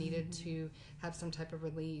seen, or needed to have some type of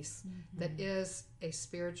release. That is a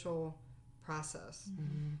spiritual process.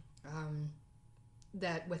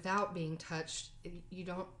 That without being touched, you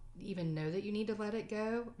don't even know that you need to let it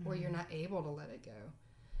go, or you're not able to let it go.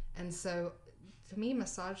 And so to me,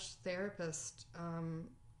 massage therapist,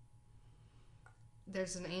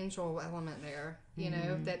 there's an angel element there,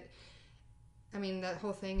 that, that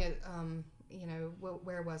whole thing,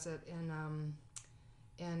 where was it?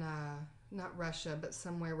 In not Russia, but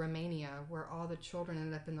somewhere, Romania, where all the children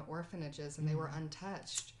ended up in the orphanages and they were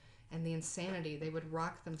untouched, and the insanity, they would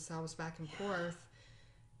rock themselves back and forth,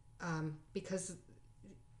 because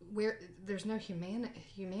there's no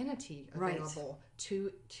humanity available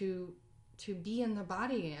to be in the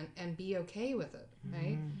body and be okay with it,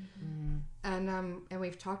 right? And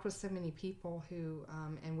we've talked with so many people who,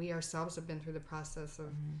 and we ourselves have been through the process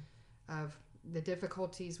of the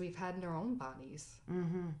difficulties we've had in our own bodies.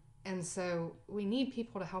 And so we need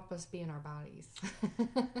people to help us be in our bodies.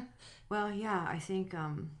 Well, yeah, I think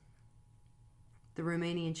the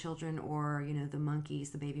Romanian children, or the monkeys,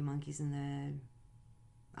 the baby monkeys in the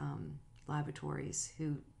laboratories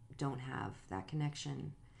who don't have that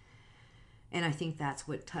connection. And I think that's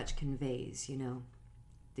what touch conveys,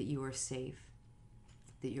 that you are safe,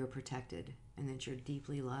 that you're protected, and that you're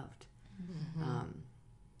deeply loved.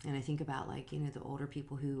 And I think about the older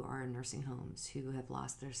people who are in nursing homes who have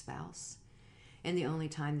lost their spouse. And the only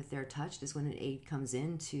time that they're touched is when an aide comes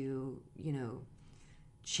in to,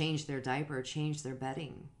 change their diaper, change their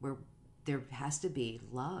bedding, where there has to be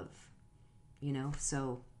love,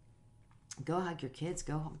 so go hug your kids,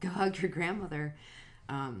 go hug your grandmother,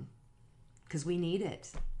 because we need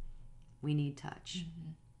it. We need touch.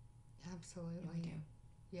 Absolutely. Yeah, we do.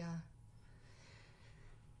 Yeah.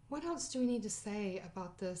 What else do we need to say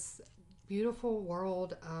about this beautiful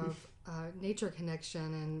world of nature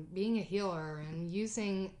connection and being a healer and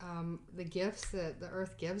using the gifts that the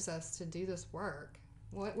earth gives us to do this work?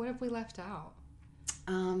 What have we left out?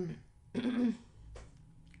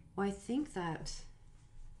 Well, I think that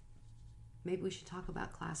maybe we should talk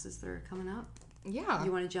about classes that are coming up. Yeah.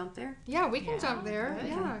 You want to jump there? Yeah, we can jump there. Good.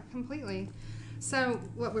 Yeah, completely. So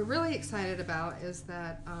what we're really excited about is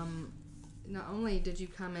that not only did you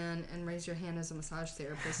come in and raise your hand as a massage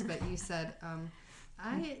therapist, but you said,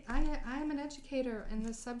 I am an educator in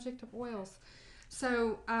the subject of oils.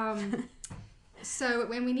 So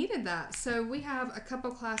when we needed that. So we have a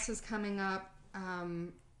couple classes coming up,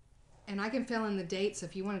 and I can fill in the dates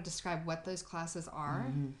if you want to describe what those classes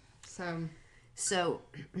are. So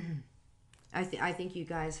I think you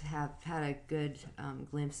guys have had a good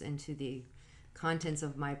glimpse into the contents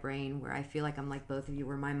of my brain where I feel like I'm like both of you,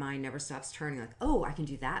 where my mind never stops turning, like, oh, I can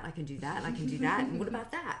do that, I can do that, I can do that, and what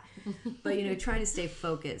about that? But, you know, trying to stay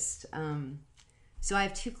focused. So I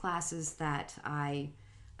have 2 classes that I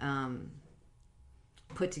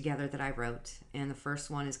put together that I wrote, and the first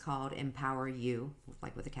one is called Empower You,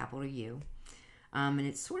 like with a capital U. And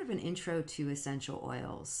it's sort of an intro to essential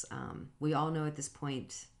oils. We all know at this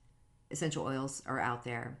point essential oils are out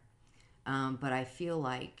there. But I feel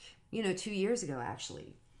like, you know, 2 years ago,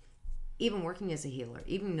 actually, even working as a healer,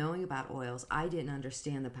 even knowing about oils, I didn't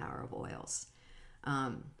understand the power of oils.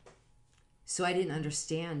 So I didn't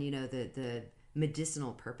understand, you know, the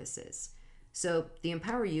medicinal purposes. So the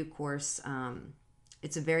Empower You course,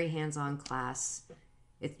 it's a very hands-on class.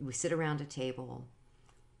 We sit around a table.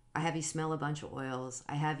 I have you smell a bunch of oils.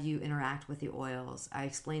 I have you interact with the oils. I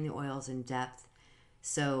explain the oils in depth.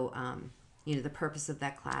 So, you know, the purpose of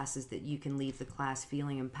that class is that you can leave the class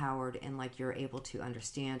feeling empowered and like you're able to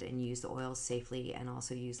understand and use the oils safely and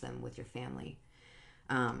also use them with your family.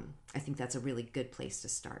 I think that's a really good place to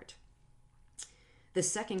start. The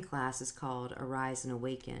second class is called Arise and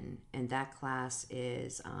Awaken, and that class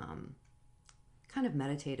is kind of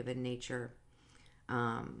meditative in nature.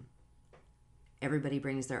 Everybody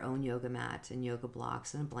brings their own yoga mat and yoga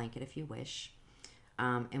blocks and a blanket if you wish.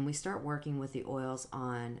 And we start working with the oils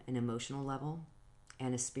on an emotional level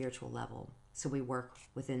and a spiritual level. So we work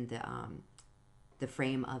within the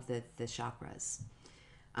frame of the chakras.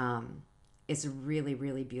 It's a really,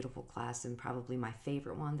 really beautiful class and probably my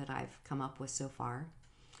favorite one that I've come up with so far.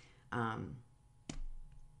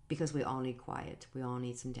 Because we all need quiet. We all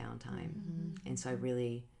need some downtime. Mm-hmm. And so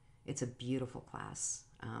it's a beautiful class.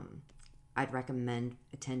 I'd recommend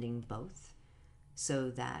attending both so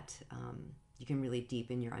that you can really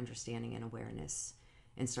deepen your understanding and awareness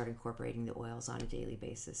and start incorporating the oils on a daily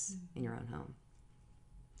basis in your own home.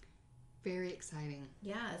 Very exciting.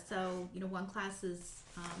 Yeah, so, you know, one class is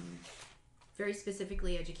very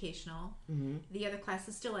specifically educational. Mm-hmm. The other class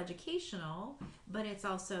is still educational, but it's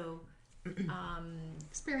also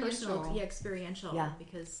experiential. Personal, experiential. Yeah.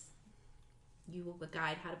 Because you will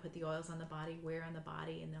guide how to put the oils on the body, where on the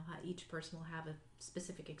body, and each person will have a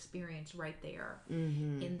specific experience right there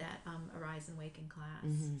in that Arise and Awaken class.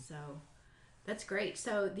 Mm-hmm. So that's great.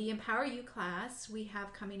 So the Empower You class we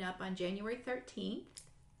have coming up on January 13th.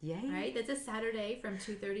 Yay. Right? That's a Saturday from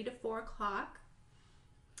 2:30 to 4 o'clock.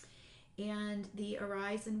 And the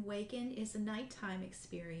Arise and Awaken is a nighttime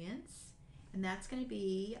experience. And that's going to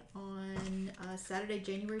be on Saturday,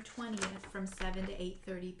 January 20th from 7 to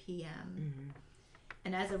 8:30 p.m. Mm-hmm.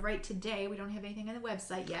 And as of right today, we don't have anything on the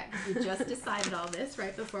website yet because we just decided all this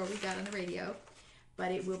right before we got on the radio.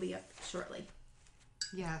 But it will be up shortly.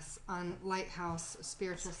 Yes, on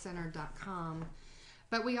lighthousespiritualcenter.com.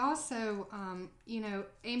 But we also, you know,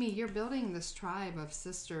 Amy, you're building this tribe of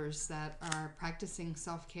sisters that are practicing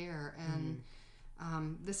self-care. And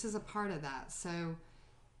this is a part of that. So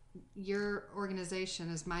your organization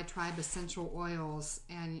is My Tribe Essential Oils,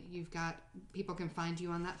 and you've got people can find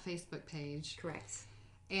you on that Facebook page. Correct.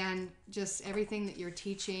 And just everything that you're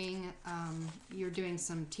teaching, you're doing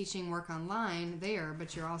some teaching work online there,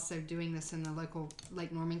 but you're also doing this in the local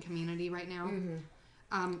Lake Norman community right now. Mm-hmm.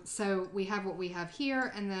 So we have what we have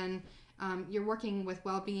here, and then you're working with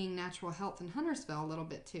Wellbeing Natural Health in Huntersville a little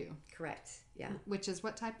bit too. Correct. Yeah. Which is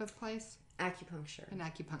what type of place? Acupuncture. An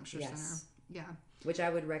acupuncture center. Yeah. Which I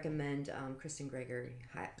would recommend Kristen Gregory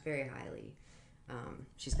very highly.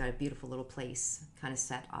 She's got a beautiful little place kind of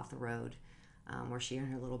set off the road where she and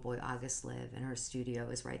her little boy August live, and her studio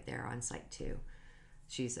is right there on site too.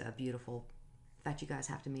 She's a beautiful... In fact, you guys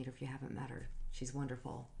have to meet her if you haven't met her. She's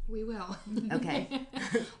wonderful. We will. Okay.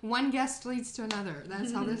 One guest leads to another.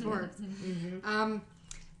 That's how this works. Mm-hmm.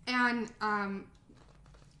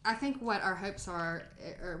 I think what our hopes are,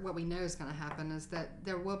 or what we know is going to happen, is that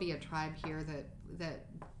there will be a tribe here that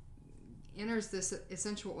enters this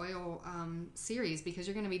essential oil series, because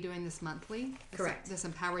you're going to be doing this monthly. Correct. This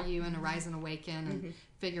Empower You and Arise and Awaken, and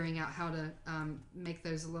figuring out how to make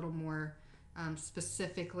those a little more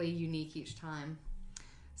specifically unique each time.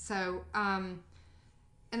 So, and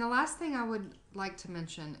the last thing I would like to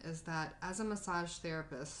mention is that as a massage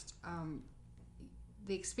therapist,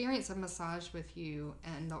 the experience of massage with you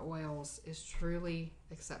and the oils is truly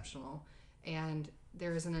exceptional. And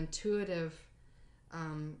there is an intuitive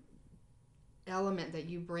element that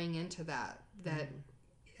you bring into that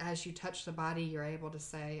as you touch the body, you're able to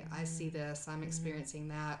say, I see this, I'm experiencing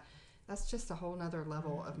that. That's just a whole nother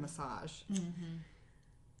level of massage. Mm-hmm.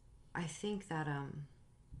 I think that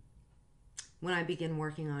when I begin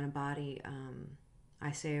working on a body,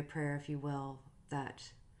 I say a prayer, if you will, that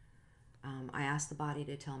I ask the body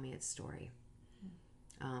to tell me its story.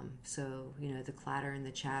 So, the clatter and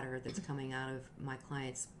the chatter that's coming out of my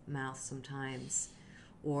clients' mouth sometimes,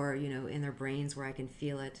 or, in their brains where I can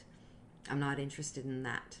feel it, I'm not interested in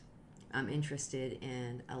that. I'm interested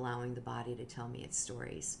in allowing the body to tell me its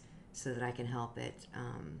stories so that I can help it,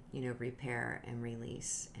 repair and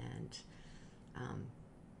release and,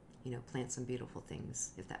 plant some beautiful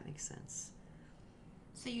things, if that makes sense.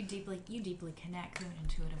 So you deeply connect to an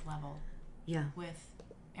intuitive level. Yeah. With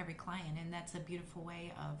every client, and that's a beautiful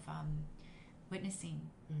way of witnessing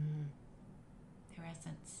their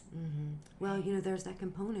essence. Well, there's that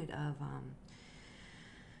component of,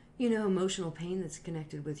 emotional pain that's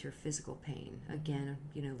connected with your physical pain. Again,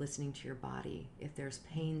 listening to your body. If there's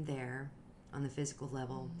pain there on the physical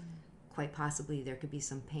level, quite possibly there could be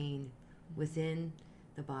some pain within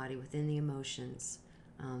the body, within the emotions,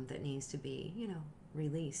 that needs to be,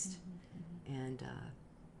 released. And,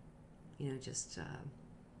 just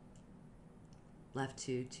left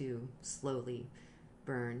to slowly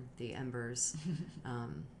burn the embers,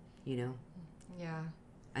 Yeah.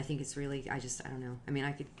 I think it's really, I don't know. I mean,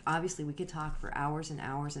 we could talk for hours and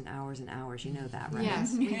hours and hours and hours. You know that, right?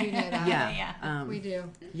 Yes, we do know that. Yeah. We do.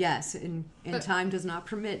 Yes, and time does not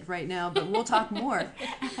permit right now, but we'll talk more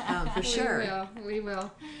for sure. We will.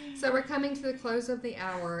 So we're coming to the close of the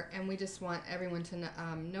hour, and we just want everyone to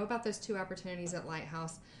know about those 2 opportunities at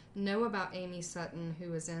Lighthouse, know about Amy Sutton,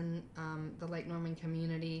 who is in the Lake Norman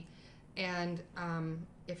community, and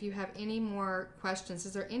if you have any more questions,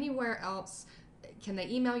 is there anywhere else? Can they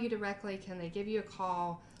email you directly? Can they give you a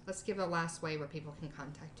call? Let's give a last way where people can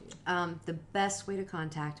contact you. The best way to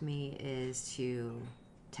contact me is to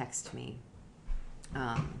text me.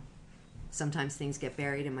 Sometimes things get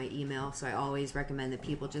buried in my email, so I always recommend that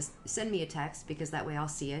people just send me a text because that way I'll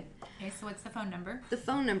see it. Okay, so what's the phone number? The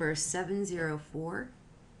phone number is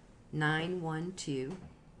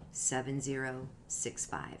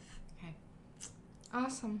 704-912-7065. Okay.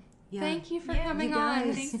 Awesome. Yeah. Thank you for Yeah, coming you guys.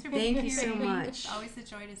 on. Thanks for Thank being you so here. much. It's always a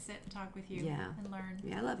joy to sit and talk with you Yeah. and learn.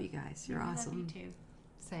 Yeah, I love you guys. You're I awesome. love you too.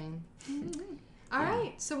 Same. All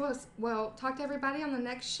right. So we'll talk to everybody on the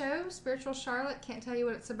next show. Spiritual Charlotte. Can't tell you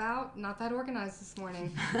what it's about. Not that organized this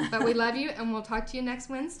morning. But we love you, and we'll talk to you next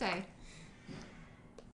Wednesday.